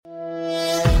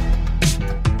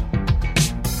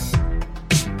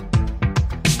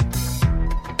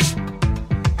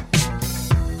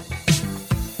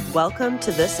Welcome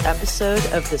to this episode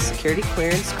of the Security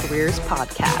Clearance Careers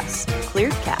Podcast,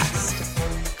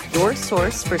 ClearedCast, your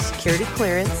source for security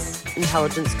clearance,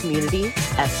 intelligence community,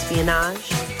 espionage,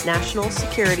 national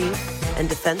security, and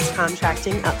defense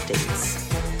contracting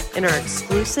updates, and our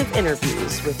exclusive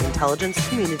interviews with intelligence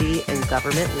community and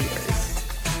government leaders.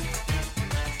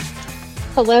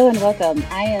 Hello and welcome.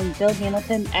 I am Jill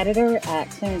Hamilton, editor at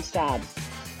Clearance Jobs.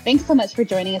 Thanks so much for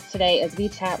joining us today as we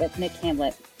chat with Nick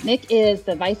Hamlet. Nick is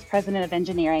the Vice President of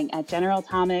Engineering at General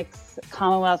Atomics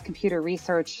Commonwealth Computer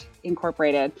Research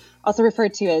Incorporated, also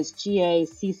referred to as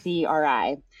GACCRI.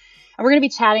 And we're going to be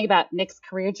chatting about Nick's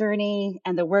career journey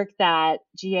and the work that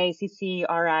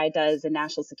GACCRI does in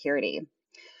national security.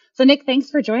 So Nick, thanks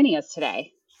for joining us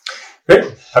today.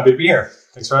 Great. Happy to be here.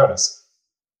 Thanks for having us.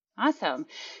 Awesome.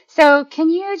 So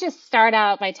can you just start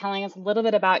out by telling us a little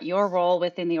bit about your role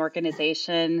within the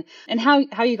organization and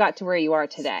how you got to where you are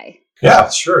today? Yeah,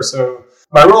 sure. So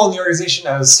my role in the organization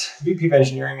as VP of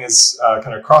Engineering is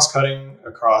kind of cross-cutting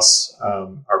across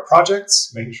our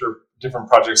projects, making sure different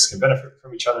projects can benefit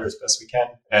from each other as best we can,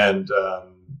 and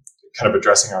kind of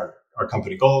addressing our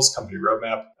company goals, company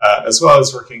roadmap, as well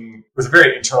as working with a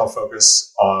very internal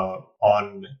focus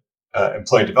on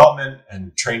employee development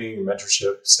and training and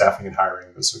mentorship, staffing and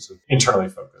hiring, those sorts of internally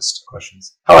focused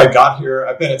questions. How I got here,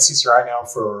 I've been at CCRI now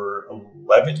for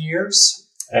 11 years.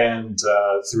 And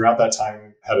throughout that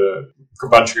time, had a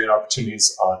bunch of great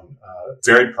opportunities on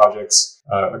varied projects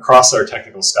across our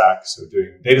technical stack. So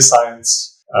doing data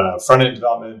science, front-end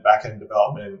development, back-end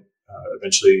development,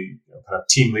 eventually kind of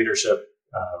team leadership,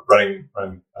 running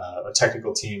a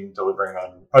technical team, delivering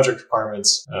on project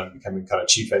requirements, becoming kind of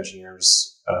chief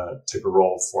engineers type of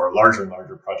role for larger and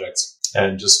larger projects.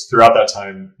 And just throughout that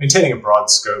time, maintaining a broad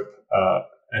scope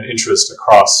and interest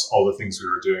across all the things we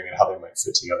were doing and how they might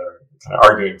fit together, kind of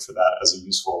arguing for that as a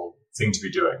useful thing to be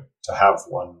doing, to have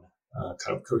one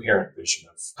kind of coherent vision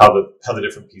of how the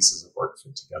different pieces of work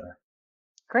fit together.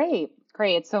 Great.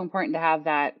 It's so important to have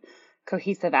that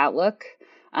cohesive outlook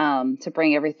to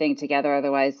bring everything together.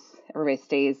 Otherwise, everybody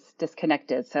stays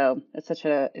disconnected. So it's such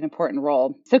an important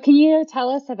role. So can you tell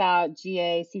us about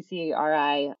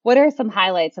GACCRI? What are some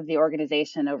highlights of the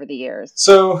organization over the years?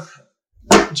 So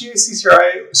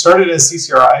GACCRI started as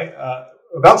CCRI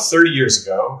about 30 years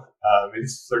ago, maybe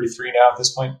 33 now at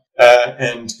this point,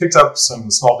 and picked up some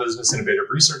small business innovative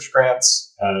research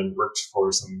grants and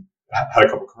had a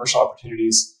couple commercial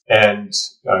opportunities, and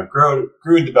grew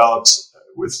and developed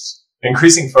with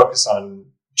increasing focus on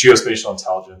geospatial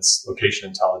intelligence, location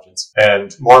intelligence,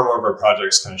 and more of our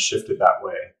projects kind of shifted that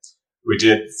way. We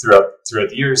did throughout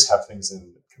the years have things in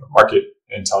kind of market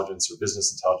intelligence or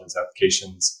business intelligence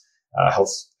applications,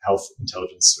 health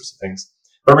intelligence sorts of things.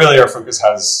 But really our focus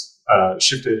has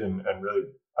shifted and really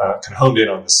kind of honed in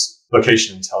on this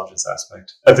location intelligence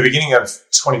aspect. At the beginning of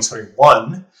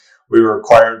 2021, we were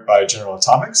acquired by General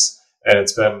Atomics, and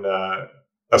it's been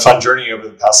a fun journey over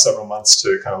the past several months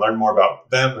to kind of learn more about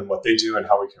them and what they do and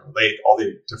how we can relate, all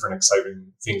the different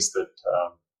exciting things that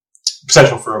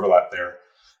potential for overlap there.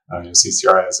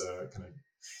 CCRI has a kind of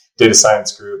data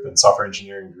science group and software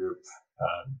engineering group,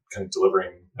 kind of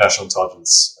delivering national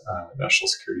intelligence, national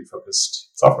security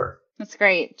focused software. That's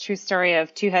great. True story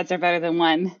of two heads are better than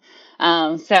one.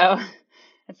 So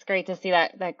it's great to see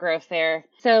that growth there.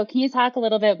 So can you talk a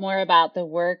little bit more about the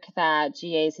work that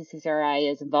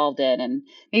GACCRI is involved in, and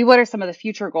maybe what are some of the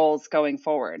future goals going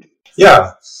forward?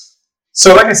 Yeah.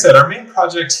 So like I said, our main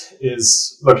project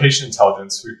is location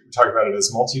intelligence. We talk about it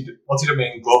as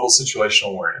multi-domain global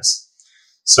situational awareness.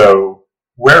 So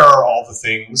where are all the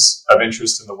things of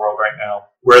interest in the world right now?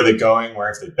 Where are they going? Where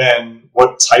have they been?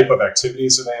 What type of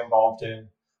activities are they involved in?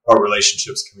 What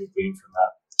relationships can we glean from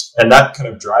that? And that kind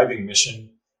of driving mission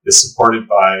is supported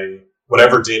by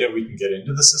whatever data we can get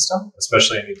into the system,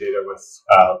 especially any data with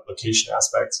location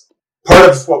aspects. Part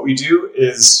of what we do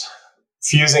is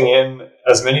fusing in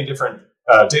as many different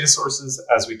data sources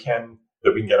as we can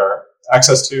that we can get our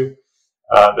access to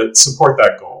that support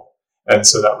that goal. And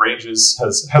so that ranges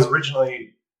has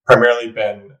originally primarily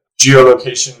been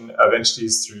geolocation of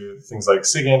entities through things like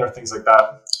SIGINT or things like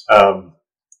that,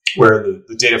 where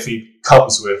the data feed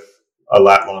comes with a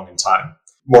lat long in time.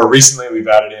 More recently, we've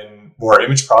added in more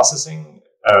image processing,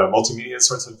 multimedia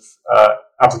sorts of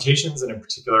applications, and in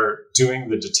particular, doing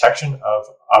the detection of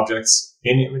objects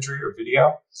in imagery or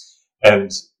video.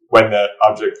 And when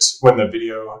the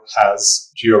video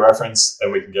has georeference,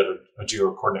 then we can get a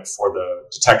geo coordinate for the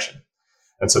detection.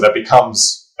 And so that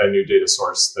becomes a new data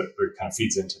source that kind of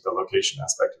feeds into the location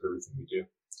aspect of everything we do.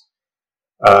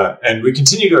 And we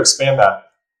continue to expand that,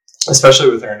 especially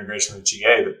with our integration with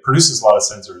GA that produces a lot of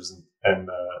sensors and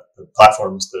the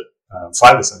platforms that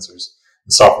fly the sensors,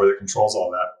 the software that controls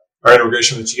all that. Our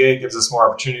integration with GA gives us more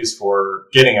opportunities for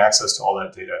getting access to all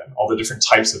that data and all the different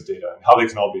types of data and how they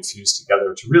can all be fused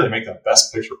together to really make that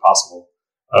best picture possible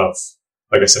of,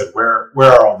 like I said, where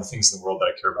are all the things in the world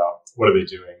that I care about? What are they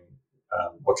doing?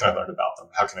 What can I learn about them?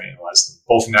 How can I analyze them?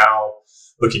 Both now,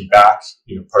 looking back,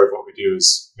 part of what we do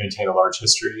is maintain a large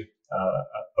history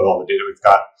of all the data we've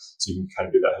got. So you can kind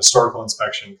of do that historical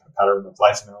inspection, kind of pattern of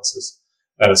life analysis,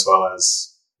 and as well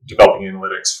as developing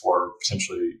analytics for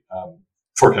potentially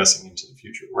forecasting into the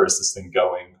future. Where is this thing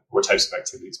going? What types of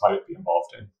activities might it be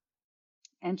involved in?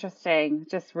 Interesting.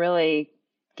 Just really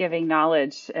giving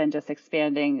knowledge and just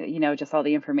expanding, just all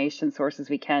the information sources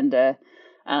we can to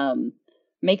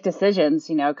make decisions,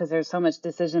 because there's so much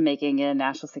decision making in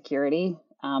national security.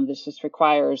 This just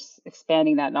requires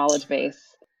expanding that knowledge base.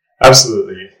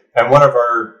 Absolutely. And one of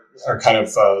our kind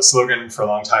of slogan for a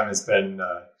long time has been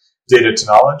data to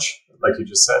knowledge. Like you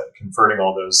just said, converting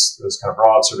all those kind of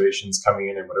raw observations coming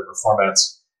in whatever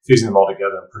formats, fusing them all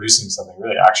together and producing something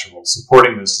really actionable,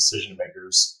 supporting those decision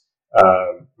makers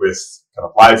with kind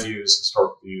of live views,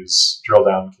 historical views, drill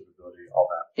down capability, all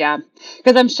that. Yeah,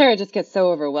 because I'm sure it just gets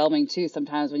so overwhelming too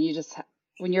sometimes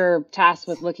when you're tasked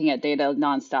with looking at data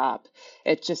nonstop.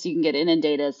 It's just you can get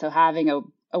inundated. So having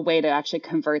a way to actually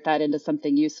convert that into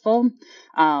something useful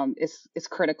is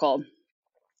critical.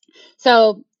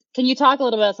 So can you talk a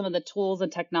little about some of the tools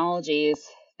and technologies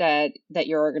that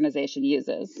your organization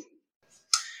uses?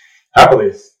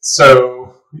 Happily.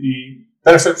 So we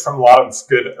benefit from a lot of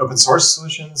good open source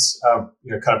solutions, kind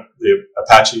of the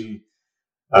Apache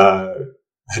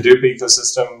Hadoop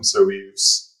ecosystem. So we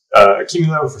use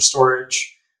Cumulo for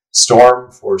storage,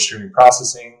 Storm for streaming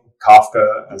processing,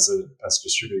 Kafka as a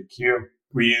distributed queue.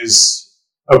 We use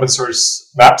open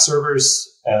source map servers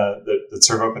that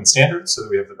serve open standards so that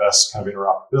we have the best kind of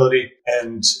interoperability.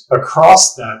 And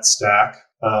across that stack,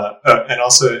 and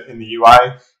also in the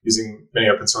UI, using many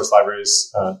open source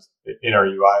libraries in our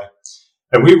UI.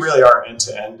 And we really are end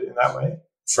to end in that way,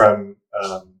 from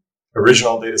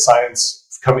original data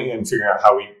science, coming in and figuring out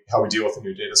how we deal with a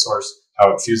new data source,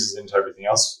 how it fuses into everything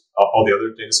else, all the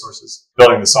other data sources,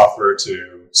 building the software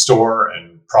to store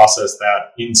and process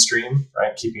that in stream,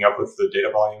 right? Keeping up with the data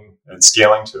volume and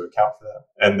scaling to account for that.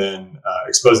 And then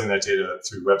exposing that data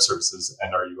through web services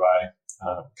and our UI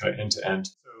kind of end to end.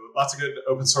 So lots of good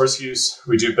open source use.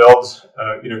 We do build,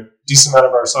 decent amount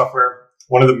of our software.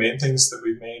 One of the main things that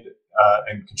we've made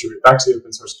and contributed back to the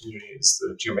open source community is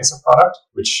the GeoMesa product,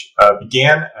 which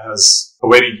began as a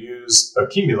way to use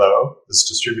Cumulo, this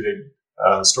distributed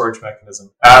storage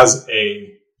mechanism, as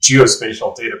a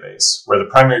geospatial database where the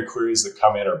primary queries that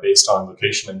come in are based on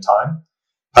location and time.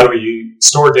 How do we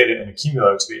store data in a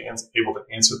Cumulo to be able to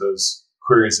answer those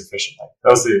queries efficiently? That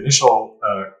was the initial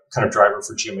kind of driver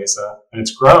for GeoMesa, and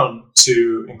it's grown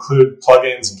to include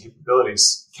plugins and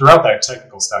capabilities throughout that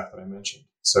technical stack that I mentioned.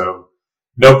 So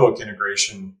notebook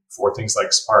integration for things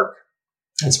like Spark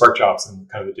and Spark jobs and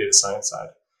kind of the data science side.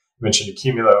 I mentioned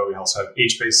Cumulo. We also have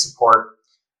HBase support.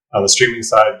 On the streaming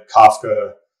side,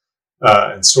 Kafka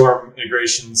and Storm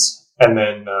integrations, and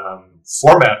then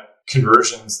format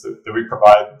conversions that we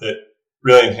provide that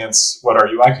really enhance what our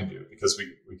UI can do, because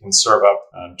we can serve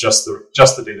up just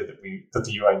the data that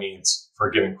the UI needs for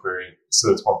a given query,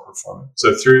 so it's more performant.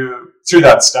 So through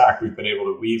that stack, we've been able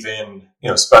to weave in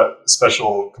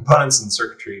special components and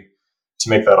circuitry to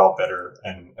make that all better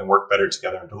and work better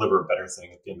together and deliver a better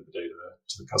thing at the end of the day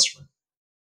to the customer.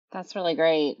 That's really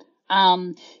great.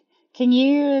 Can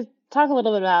you talk a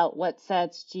little bit about what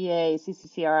sets GA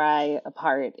CCCRI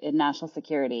apart in national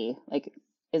security? Like,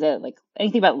 is it like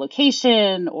anything about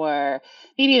location, or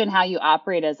maybe even how you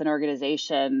operate as an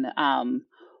organization?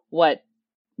 What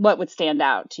would stand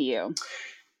out to you?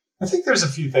 I think there's a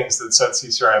few things that set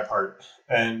CCRI apart,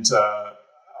 and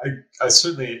I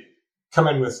certainly come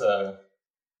in with a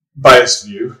biased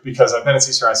view because I've been at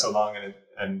CCRI so long,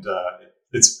 and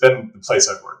it's been the place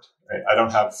I've worked. Right? I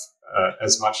don't have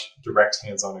as much direct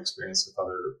hands-on experience with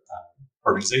other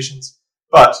organizations,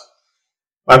 but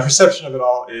my perception of it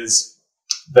all is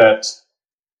that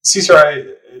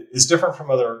CCRI is different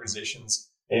from other organizations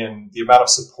in the amount of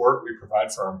support we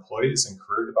provide for our employees in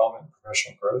career development and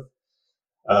professional growth.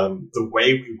 The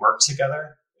way we work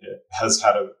together has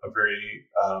had a very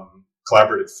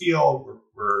collaborative feel.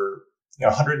 We're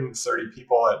 130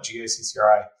 people at GA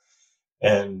CCRI,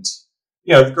 and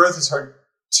the growth is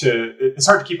it's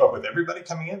hard to keep up with everybody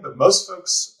coming in, but most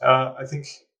folks, I think,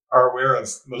 are aware of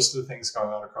most of the things going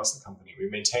on across the company. We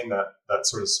maintain that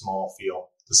sort of small feel,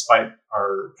 despite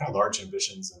our kind of large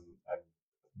ambitions and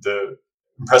the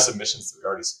impressive missions that we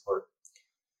already support.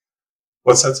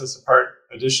 What sets us apart?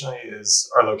 additionally is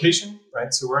our location,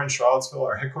 right? So we're in Charlottesville.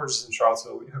 Our headquarters is in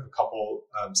Charlottesville. We have a couple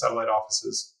satellite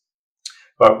offices,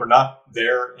 but we're not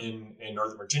there in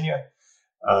Northern Virginia.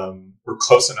 We're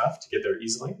close enough to get there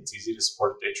easily. It's easy to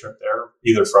support a day trip there,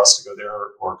 either for us to go there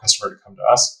or a customer to come to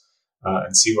us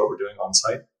and see what we're doing on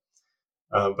site.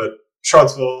 But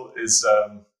Charlottesville is,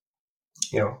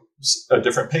 a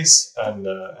different pace and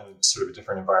sort of a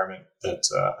different environment that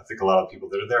I think a lot of people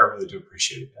that are there really do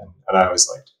appreciate, and I always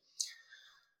liked.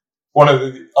 One of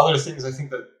the other things I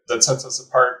think that sets us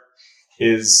apart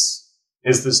is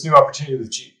this new opportunity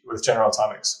with General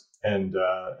Atomics and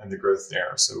the growth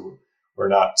there. So we're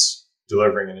not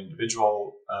delivering an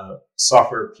individual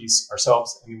software piece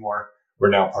ourselves anymore. We're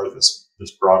now part of this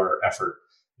broader effort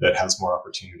that has more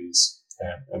opportunities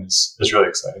and is really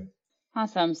exciting.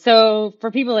 Awesome. So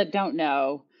for people that don't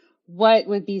know, what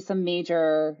would be some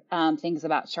major things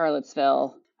about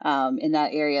Charlottesville in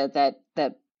that area that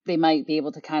they might be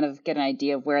able to kind of get an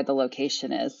idea of where the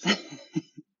location is?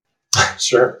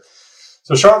 Sure.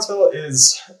 So Charlottesville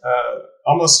is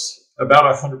almost about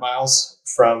 100 miles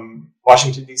from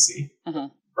Washington, D.C.,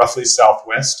 roughly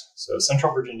southwest, so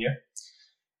central Virginia.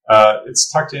 It's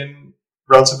tucked in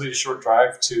relatively a short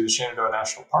drive to Shenandoah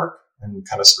National Park and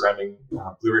kind of surrounding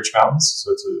Blue Ridge Mountains.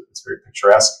 So it's very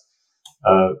picturesque.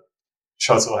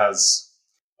 Charlottesville has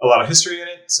a lot of history in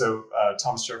it. So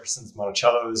Thomas Jefferson's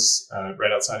Monticello is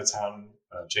right outside of town.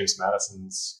 James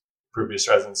Madison's previous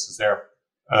residence is there.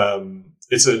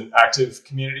 It's an active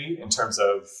community in terms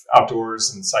of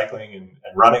outdoors and cycling and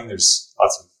running. There's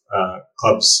lots of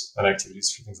clubs and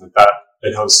activities for things like that.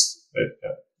 It hosts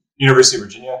University of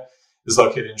Virginia is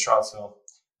located in Charlottesville,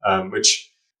 which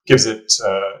gives it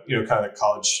kind of the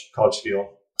college feel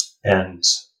and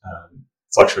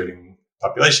fluctuating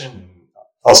population and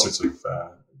all sorts of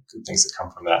good things that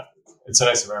come from that. It's a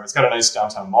nice environment. It's got a nice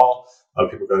downtown mall. A lot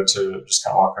of people go to just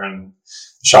kind of walk around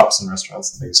shops and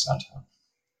restaurants and things downtown.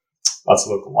 Lots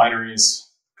of local wineries,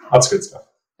 lots of good stuff.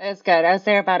 That's good. I was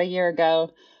there about a year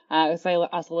ago. I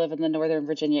also live in the Northern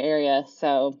Virginia area,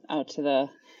 so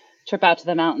trip out to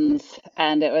the mountains,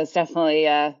 and it was definitely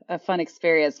a fun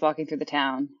experience walking through the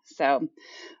town. So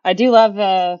I do love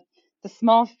the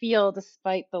small feel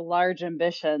despite the large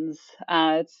ambitions.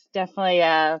 It's definitely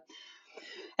an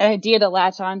idea to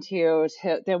latch onto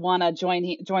to want to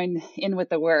join in with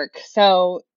the work.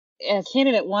 So if a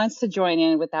candidate wants to join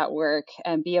in with that work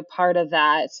and be a part of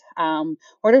that,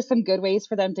 what are some good ways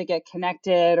for them to get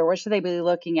connected, or what should they be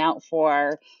looking out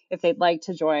for if they'd like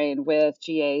to join with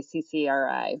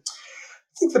GACCRI? I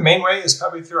think the main way is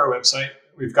probably through our website.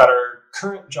 We've got our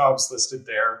current jobs listed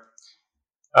there.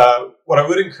 What I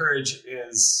would encourage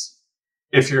is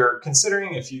if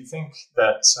you think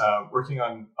that working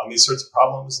on these sorts of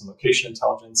problems and location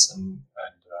intelligence and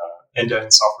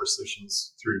end-to-end software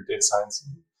solutions through data science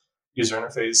and user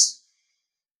interface,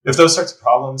 if those sorts of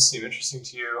problems seem interesting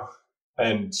to you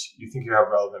and you think you have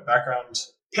relevant background,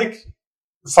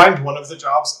 find one of the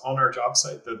jobs on our job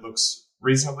site that looks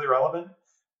reasonably relevant,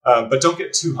 but don't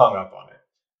get too hung up on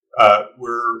it.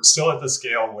 We're still at the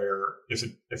scale where if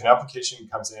an application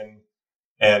comes in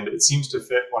and it seems to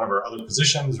fit one of our other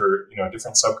positions, or a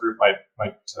different subgroup might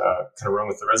kind of run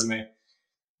with the resume,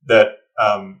 that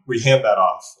we hand that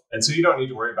off. And so you don't need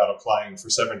to worry about applying for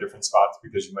 7 different spots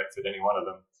because you might fit any one of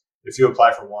them. If you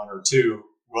apply for 1 or 2,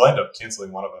 we'll end up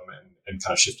canceling one of them and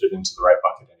kind of shift it into the right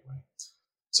bucket anyway.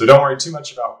 So don't worry too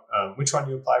much about which one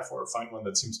you apply for. Find one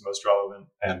that seems most relevant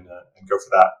and go for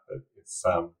that.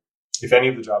 But if any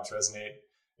of the jobs resonate,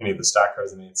 any of the stack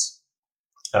resonates,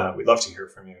 we'd love to hear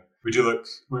from you. We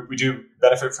do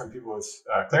benefit from people with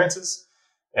clearances,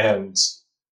 and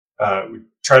we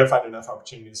try to find enough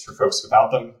opportunities for folks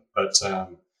without them. But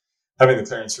having the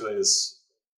clearance really is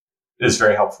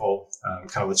very helpful.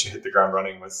 Kind of lets you hit the ground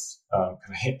running with kind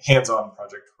of hands-on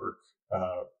project work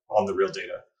on the real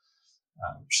data,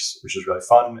 which is really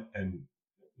fun and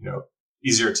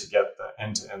easier to get the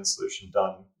end-to-end solution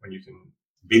done when you can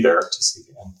be there to see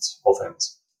the both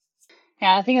ends.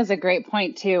 Yeah, I think it's a great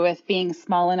point too, with being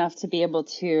small enough to be able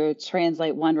to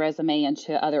translate one resume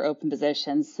into other open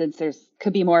positions, since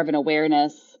could be more of an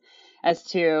awareness as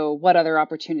to what other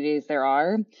opportunities there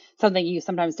are, something you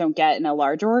sometimes don't get in a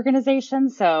larger organization.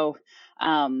 So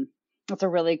it's a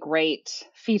really great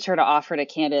feature to offer to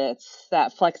candidates,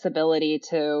 that flexibility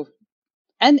to,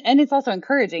 and it's also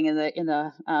encouraging in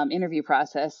the interview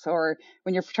process, or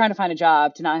when you're trying to find a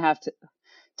job, to not have to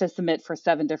submit for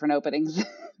 7 different openings.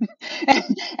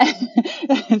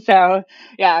 So,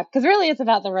 yeah, because really it's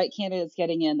about the right candidates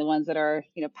getting in, the ones that are,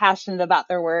 passionate about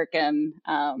their work. And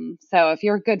so if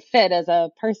you're a good fit as a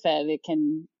person, it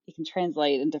can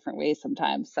translate in different ways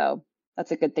sometimes. So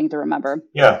That's a good thing to remember.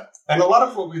 Yeah. And a lot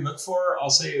of what we look for, I'll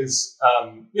say, is,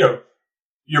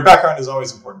 your background is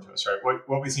always important to us, right?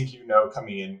 What we think you know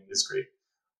coming in is great.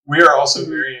 We are also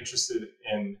very interested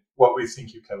in what we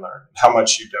think you can learn, how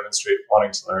much you demonstrate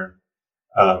wanting to learn,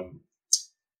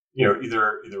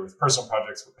 either with personal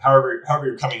projects, however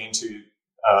you're coming into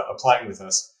applying with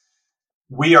us.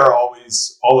 We are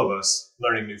always, all of us,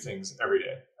 learning new things every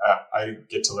day. I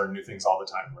get to learn new things all the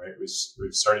time, right?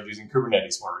 We've started using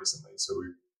Kubernetes more recently, so we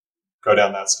go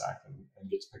down that stack and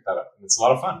get to pick that up. And it's a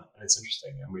lot of fun, and it's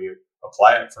interesting, and we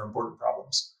apply it for important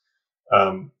problems.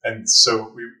 And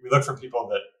so we look for people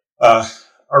that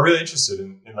are really interested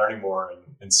in learning more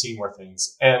and seeing more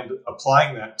things and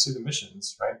applying that to the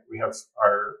missions, right? We have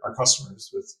our customers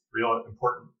with real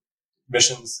important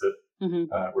missions that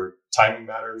where timing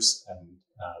matters and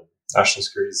national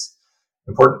security is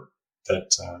important,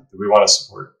 that we want to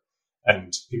support.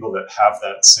 And people that have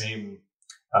that same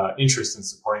interest in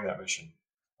supporting that mission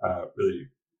really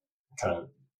kind of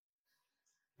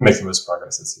make the most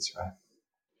progress at CCRI.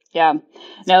 Yeah,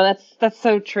 no, that's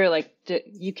so true. Like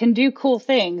you can do cool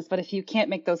things, but if you can't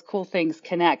make those cool things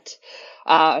connect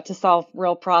to solve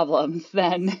real problems,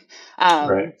 then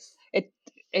Right.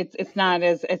 it's not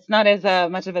as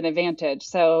much of an advantage.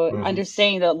 So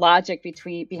understanding the logic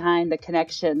behind the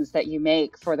connections that you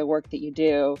make for the work that you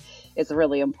do is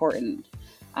really important.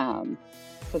 So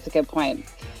that's a good point.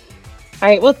 All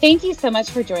right. Well, thank you so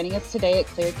much for joining us today at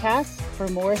ClearedCast. For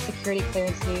more security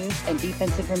clearance news and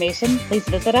defense information, please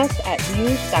visit us at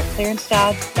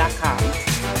news.clearancejobs.com.